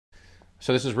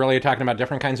So this is really talking about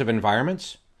different kinds of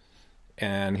environments.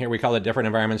 And here we call it different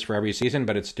environments for every season,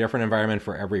 but it's different environment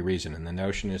for every reason. And the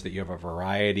notion is that you have a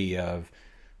variety of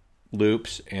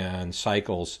loops and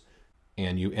cycles,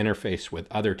 and you interface with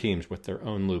other teams with their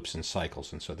own loops and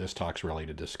cycles. And so this talk's really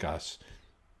to discuss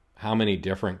how many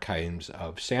different kinds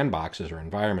of sandboxes or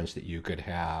environments that you could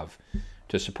have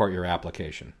to support your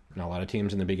application. Now, a lot of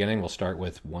teams in the beginning will start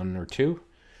with one or two,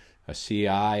 a CI,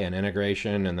 an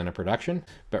integration, and then a production.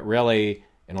 But really,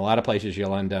 in a lot of places,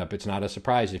 you'll end up, it's not a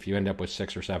surprise if you end up with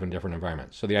 6 or 7 different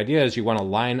environments. So the idea is you want to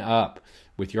line up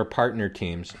with your partner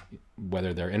teams,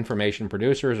 whether they're information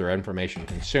producers or information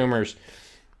consumers,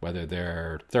 whether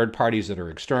they're third parties that are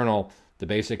external. The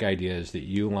basic idea is that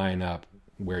you line up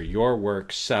where your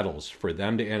work settles for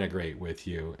them to integrate with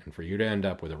you and for you to end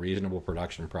up with a reasonable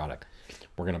production product.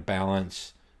 We're going to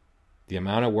balance the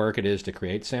amount of work it is to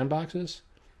create sandboxes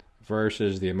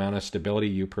versus the amount of stability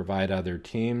you provide other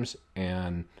teams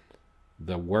and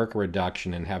the work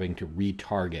reduction in having to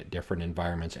retarget different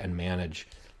environments and manage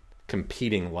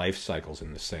competing life cycles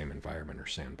in the same environment or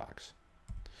sandbox.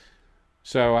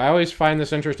 So I always find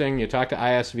this interesting. You talk to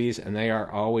ISVs and they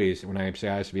are always, when I say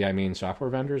ISV, I mean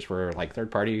software vendors for like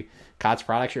third-party COTS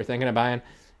products you're thinking of buying.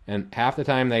 And half the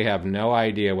time they have no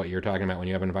idea what you're talking about when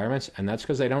you have environments. And that's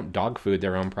because they don't dog food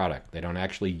their own product. They don't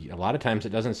actually, a lot of times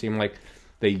it doesn't seem like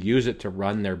they use it to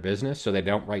run their business, so they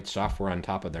don't write software on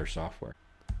top of their software.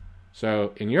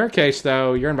 So in your case,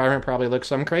 though, your environment probably looks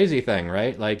some crazy thing,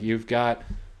 right? Like you've got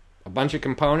a bunch of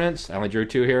components. I only drew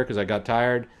 2 here because I got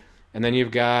tired. And then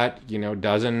you've got, a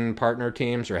dozen partner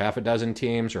teams or half a dozen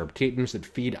teams or teams that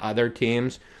feed other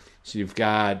teams. So you've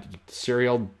got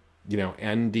serial,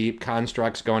 N-deep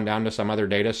constructs going down to some other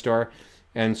data store.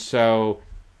 And so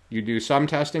you do some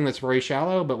testing that's very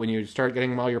shallow, but when you start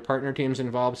getting all your partner teams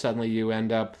involved, suddenly you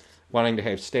end up wanting to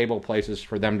have stable places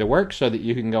for them to work so that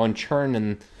you can go and churn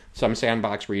in some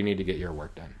sandbox where you need to get your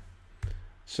work done.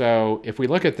 So if we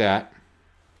look at that,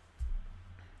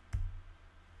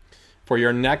 for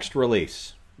your next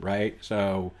release, right?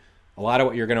 So a lot of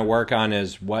what you're going to work on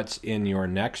is what's in your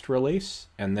next release,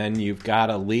 and then you've got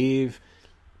to leave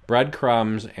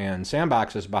breadcrumbs and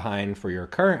sandboxes behind for your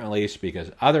current release because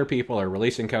other people are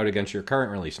releasing code against your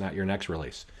current release, not your next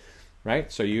release, right?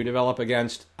 So you develop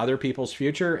against other people's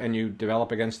future and you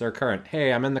develop against their current.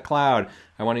 Hey, I'm in the cloud.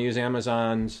 I want to use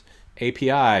Amazon's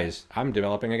APIs. I'm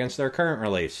developing against their current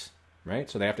release, right?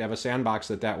 So they have to have a sandbox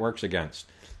that works against.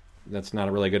 That's not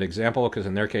a really good example because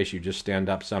in their case, you just stand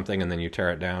up something and then you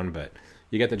tear it down, but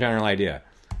you get the general idea.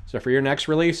 So for your next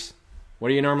release, what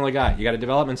do you normally got? You got a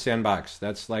development sandbox.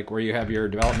 That's like where you have your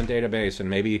development database and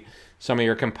maybe some of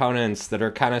your components that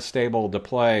are kind of stable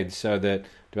deployed so that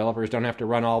developers don't have to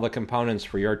run all the components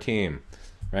for your team,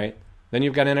 right? Then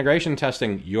you've got integration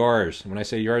testing, yours. When I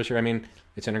say yours here, I mean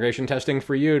it's integration testing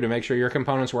for you to make sure your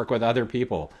components work with other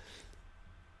people.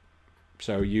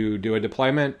 So you do a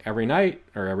deployment every night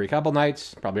or every couple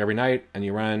nights, probably every night, and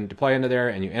you run deploy into there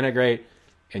and you integrate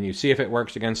and you see if it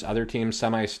works against other teams'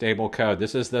 semi-stable code.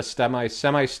 This is the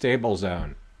semi-stable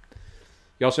zone.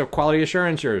 You also have quality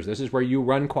assurances. This is where you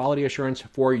run quality assurance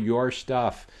for your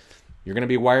stuff. You're going to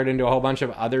be wired into a whole bunch of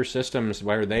other systems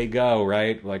where they go,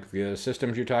 right? Like the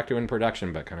systems you talk to in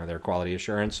production, but kind of their quality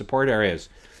assurance support areas.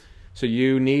 So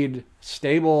you need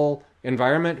stable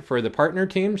environment for the partner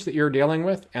teams that you're dealing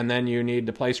with, and then you need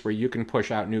the place where you can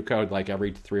push out new code like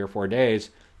every 3 or 4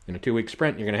 days. In a 2-week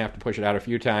sprint, you're going to have to push it out a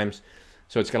few times.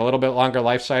 So it's got a little bit longer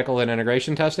life cycle than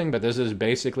integration testing, but this is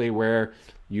basically where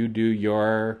you do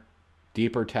your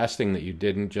deeper testing that you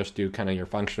didn't just do kind of your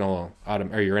functional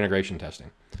or your integration testing.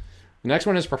 The next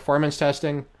one is performance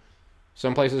testing.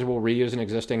 Some places will reuse an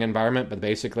existing environment, but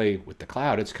basically with the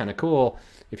cloud, it's kind of cool.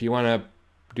 If you want to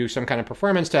do some kind of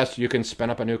performance test, you can spin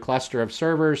up a new cluster of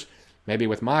servers, maybe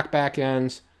with mock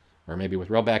backends, or maybe with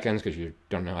real backends because you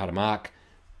don't know how to mock.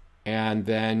 And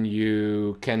then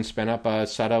you can spin up a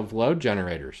set of load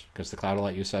generators because the cloud will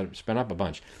let you spin up a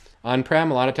bunch. On-prem,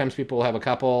 a lot of times people will have a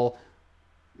couple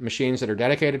machines that are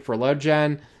dedicated for load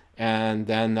gen, and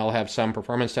then they'll have some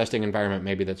performance testing environment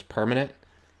maybe that's permanent.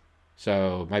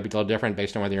 So it might be a little different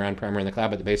based on whether you're on-prem or in the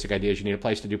cloud, but the basic idea is you need a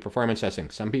place to do performance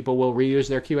testing. Some people will reuse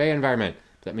their QA environment.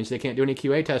 That means they can't do any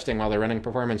QA testing while they're running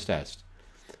performance tests.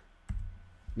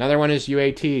 Another one is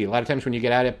UAT. A lot of times when you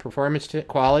get out of performance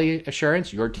quality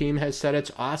assurance, your team has said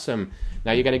it's awesome.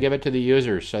 Now you got to give it to the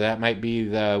users. So that might be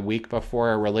the week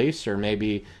before a release or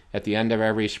maybe at the end of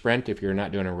every sprint if you're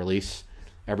not doing a release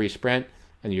every sprint.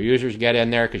 And your users get in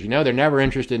there because they're never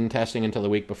interested in testing until the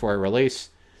week before a release.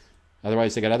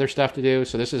 Otherwise, they got other stuff to do.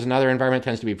 So this is another environment that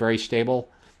tends to be very stable.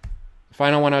 The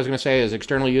final one I was going to say is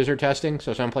external user testing.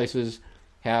 So some places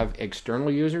have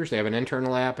external users. They have an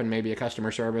internal app and maybe a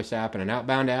customer service app and an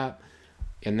outbound app.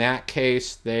 In that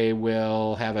case, they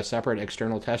will have a separate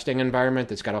external testing environment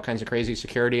that's got all kinds of crazy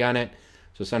security on it.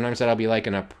 So sometimes that'll be like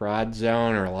in a prod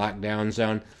zone or a lockdown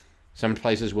zone. Some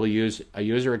places will use a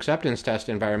user acceptance test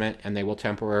environment, and they will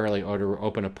temporarily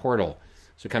open a portal.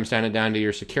 So it comes down to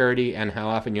your security and how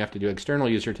often you have to do external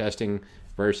user testing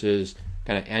versus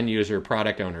kind of end user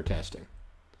product owner testing.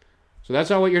 So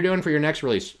that's all what you're doing for your next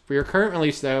release. For your current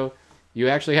release, though, you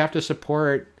actually have to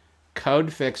support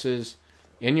code fixes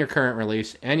in your current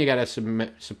release, and you got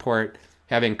to support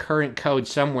having current code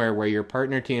somewhere where your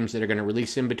partner teams that are going to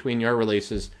release in between your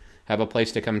releases have a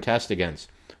place to come test against.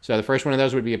 So the first one of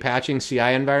those would be a patching CI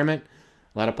environment.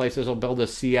 A lot of places will build a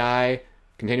CI,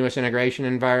 continuous integration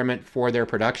environment, for their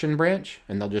production branch,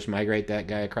 and they'll just migrate that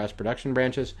guy across production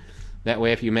branches. That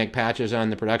way, if you make patches on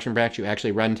the production branch, you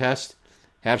actually run tests.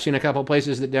 Have seen a couple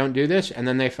places that don't do this, and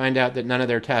then they find out that none of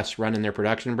their tests run in their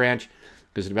production branch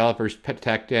because the developers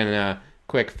tucked in a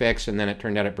quick fix, and then it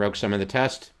turned out it broke some of the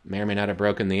test. May or may not have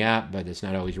broken the app, but it's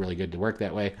not always really good to work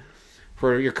that way.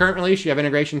 For your current release, you have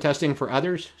integration testing for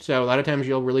others. So a lot of times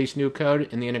you'll release new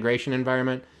code in the integration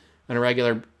environment on a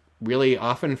regular, really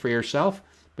often for yourself,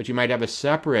 but you might have a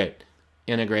separate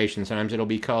integration. Sometimes it'll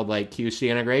be called like QC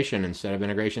integration instead of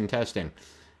integration testing.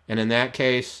 And in that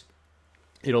case,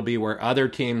 it'll be where other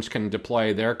teams can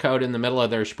deploy their code in the middle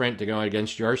of their sprint to go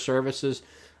against your services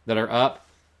that are up.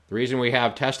 The reason we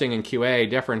have testing and QA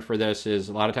different for this is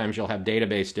a lot of times you'll have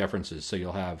database differences. So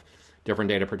you'll have different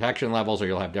data protection levels, or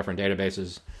you'll have different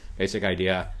databases, basic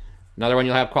idea. Another one,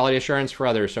 you'll have quality assurance for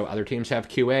others. So other teams have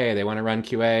QA, they want to run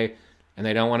QA, and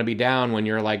they don't want to be down when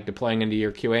you're like deploying into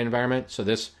your QA environment. So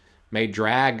this may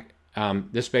drag,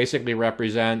 this basically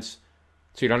represents,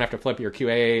 so you don't have to flip your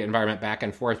QA environment back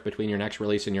and forth between your next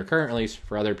release and your current release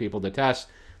for other people to test.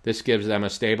 This gives them a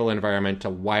stable environment to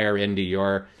wire into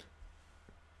your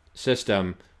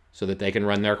system so that they can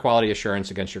run their quality assurance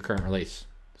against your current release.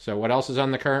 So what else is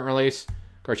on the current release?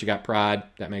 Of course, you got prod.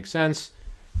 That makes sense.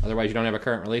 Otherwise, you don't have a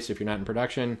current release if you're not in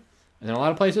production. And then a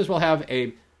lot of places will have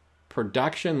a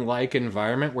production-like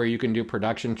environment where you can do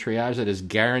production triage that is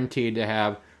guaranteed to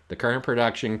have the current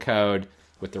production code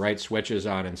with the right switches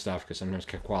on and stuff, because sometimes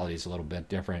quality is a little bit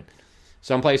different.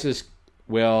 Some places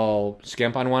will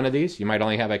skimp on one of these. You might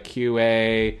only have a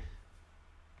QA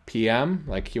PM,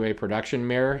 like QA production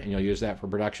mirror, and you'll use that for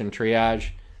production triage.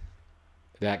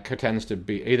 That tends to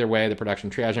be, either way, the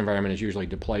production triage environment is usually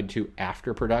deployed to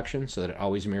after production so that it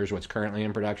always mirrors what's currently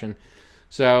in production.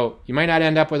 So you might not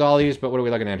end up with all these, but what are we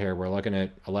looking at here? We're looking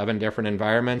at 11 different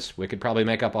environments. We could probably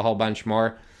make up a whole bunch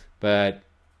more, but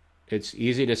it's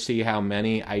easy to see how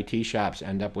many IT shops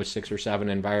end up with 6 or 7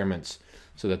 environments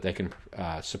so that they can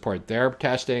support their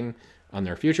testing on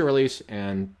their future release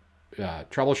and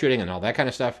troubleshooting and all that kind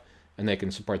of stuff, and they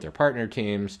can support their partner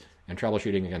teams and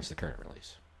troubleshooting against the current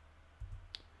release.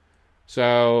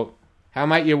 So how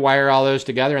might you wire all those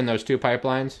together in those two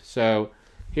pipelines? So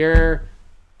here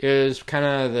is kind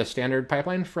of the standard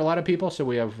pipeline for a lot of people. So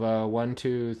we have 1,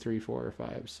 2, 3, 4,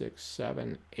 5, 6,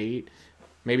 7, 8,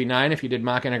 maybe 9 if you did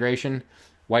mock integration.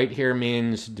 White here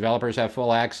means developers have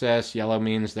full access. Yellow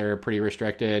means they're pretty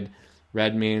restricted.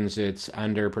 Red means it's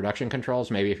under production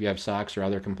controls, maybe if you have SOX or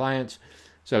other compliance.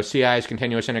 So CI is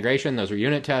continuous integration. Those are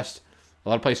unit tests. A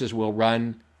lot of places will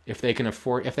run, if they can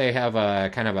afford, if they have a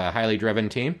kind of a highly driven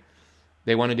team,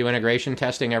 they want to do integration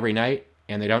testing every night,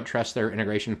 and they don't trust their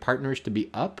integration partners to be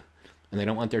up, and they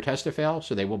don't want their test to fail,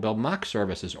 so they will build mock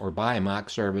services or buy mock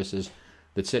services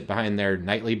that sit behind their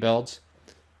nightly builds.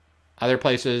 Other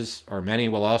places, or many,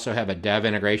 will also have a dev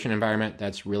integration environment.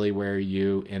 That's really where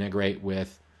you integrate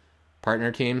with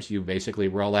partner teams. You basically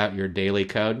roll out your daily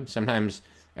code. Sometimes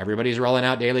everybody's rolling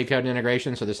out daily code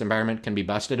integration, so this environment can be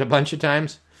busted a bunch of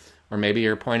times. Or maybe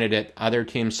you're pointed at other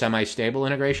teams' semi-stable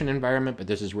integration environment, but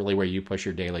this is really where you push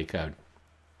your daily code.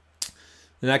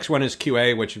 The next one is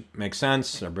QA, which makes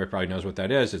sense. Everybody probably knows what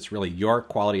that is. It's really your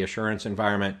quality assurance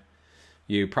environment.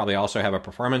 You probably also have a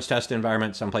performance test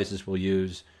environment. Some places will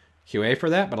use QA for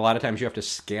that, but a lot of times you have to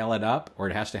scale it up, or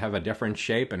it has to have a different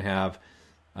shape and have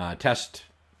test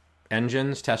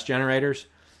engines, test generators.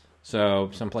 So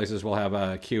some places will have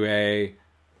a QA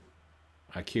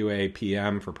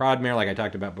PM for Prodmir, like I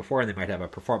talked about before, and they might have a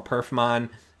perfmon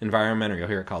environment, or you'll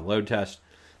hear it called load test.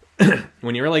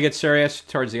 When you really get serious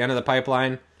towards the end of the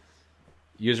pipeline,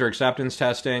 user acceptance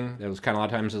testing, that was kind of a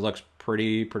lot of times it looks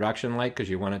pretty production-like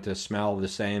because you want it to smell the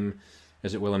same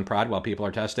as it will in prod while people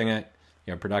are testing it.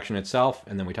 You have production itself,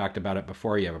 and then we talked about it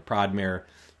before, you have a Prodmir,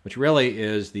 which really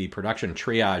is the production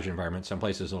triage environment. Some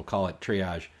places will call it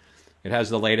triage. It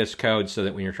has the latest code so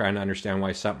that when you're trying to understand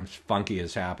why something funky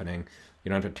is happening, You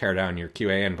don't have to tear down your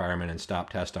QA environment and stop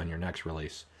test on your next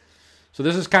release. So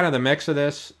this is kind of the mix of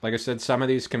this. Like I said, some of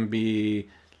these can be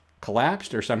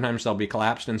collapsed, or sometimes they'll be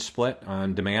collapsed and split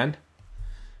on demand.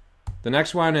 The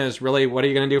next one is really, what are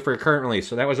you going to do for a current release?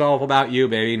 So that was all about you,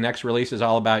 baby. Next release is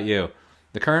all about you.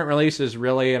 The current release is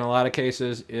really, in a lot of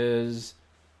cases, is,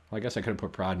 well, I guess I could have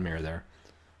put prod mirror there,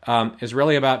 is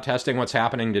really about testing what's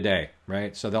happening today,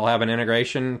 right? So they'll have an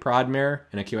integration prod mirror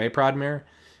and a QA prod mirror.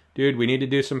 Dude, we need to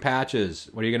do some patches.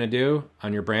 What are you going to do?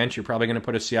 On your branch, you're probably going to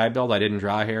put a CI build. I didn't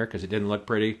draw here because it didn't look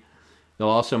pretty. They'll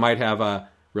also might have a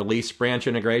release branch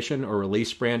integration or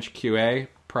release branch QA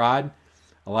prod.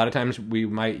 A lot of times we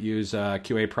might use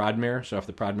QA prod mirror. So if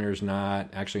the prod mirror is not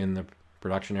actually in the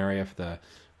production area, if the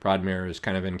prod mirror is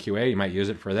kind of in QA, you might use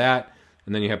it for that.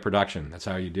 And then you have production. That's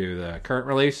how you do the current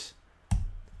release.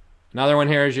 Another one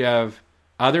here is you have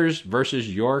others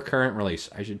versus your current release.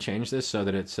 I should change this so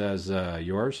that it says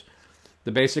yours.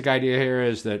 The basic idea here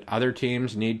is that other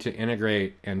teams need to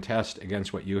integrate and test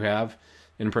against what you have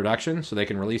in production so they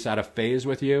can release out of phase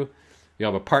with you. You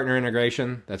have a partner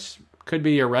integration. That's could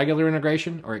be your regular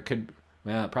integration, or it could,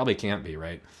 well, it probably can't be,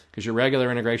 right? Because your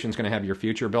regular integration is going to have your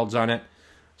future builds on it.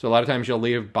 So a lot of times you'll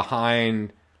leave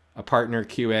behind a partner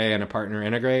QA and a partner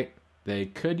integrate. They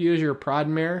could use your prod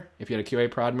mirror if you had a QA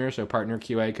prod mirror, so partner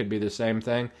QA could be the same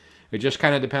thing. It just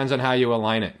kind of depends on how you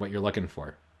align it, what you're looking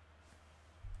for.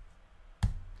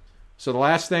 So the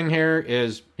last thing here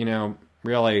is,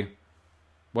 really,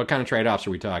 what kind of trade-offs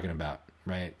are we talking about,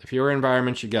 right? The fewer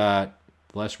environments you got,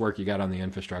 the less work you got on the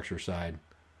infrastructure side.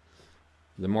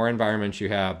 The more environments you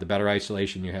have, the better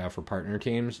isolation you have for partner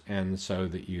teams, and so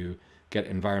that you get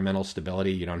environmental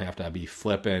stability. You don't have to be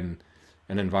flipping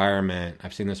an environment.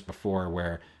 I've seen this before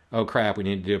where, oh crap, we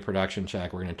need to do a production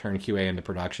check. We're going to turn QA into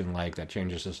production, like that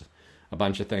changes a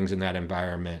bunch of things in that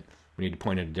environment. We need to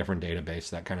point at a different database,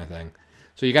 that kind of thing.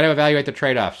 So you got to evaluate the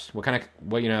trade-offs. What kind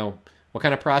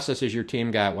of processes your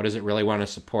team got? What does it really want to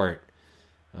support?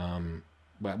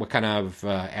 What kind of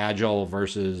agile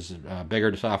versus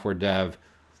bigger software dev?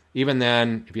 Even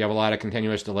then, if you have a lot of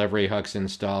continuous delivery hooks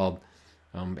installed,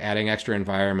 adding extra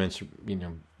environments,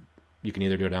 you can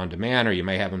either do it on demand or you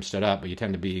may have them stood up, but you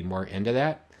tend to be more into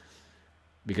that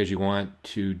because you want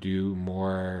to do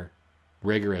more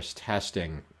rigorous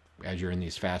testing as you're in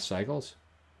these fast cycles.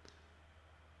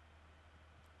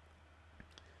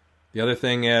 The other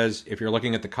thing is, if you're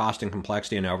looking at the cost and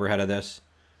complexity and overhead of this,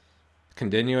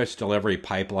 continuous delivery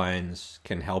pipelines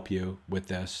can help you with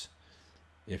this.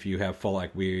 If you have full,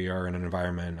 like we are in an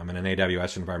environment, I'm in an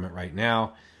AWS environment right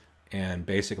now, and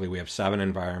basically we have 7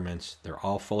 environments. They're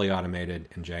all fully automated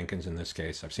in Jenkins in this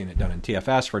case. I've seen it done in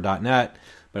TFS for .NET,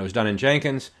 but it was done in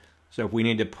Jenkins. So if we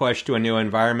need to push to a new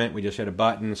environment, we just hit a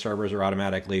button, servers are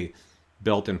automatically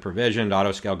built and provisioned,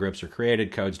 auto-scale groups are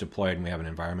created, code's deployed, and we have an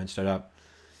environment stood up.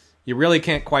 You really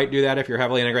can't quite do that if you're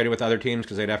heavily integrated with other teams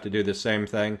because they'd have to do the same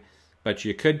thing. But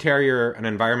you could tear an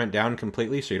environment down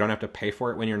completely so you don't have to pay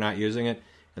for it when you're not using it,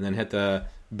 and then hit the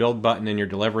build button in your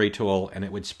delivery tool, and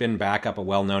it would spin back up a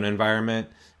well-known environment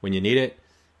when you need it.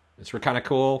 It's kind of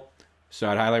cool. So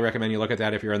I'd highly recommend you look at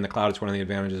that if you're in the cloud. It's one of the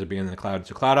advantages of being in the cloud.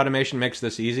 So cloud automation makes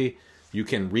this easy. You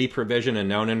can re-provision a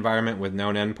known environment with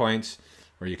known endpoints,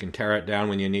 or you can tear it down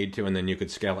when you need to, and then you could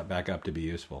scale it back up to be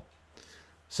useful.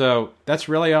 So that's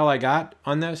really all I got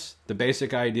on this. The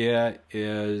basic idea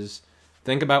is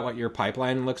think about what your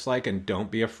pipeline looks like and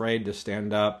don't be afraid to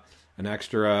stand up an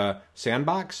extra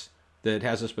sandbox that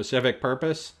has a specific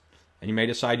purpose. And you may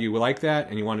decide you like that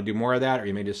and you want to do more of that, or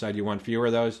you may decide you want fewer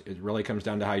of those. It really comes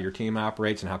down to how your team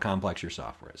operates and how complex your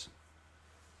software is.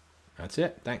 That's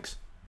it. Thanks.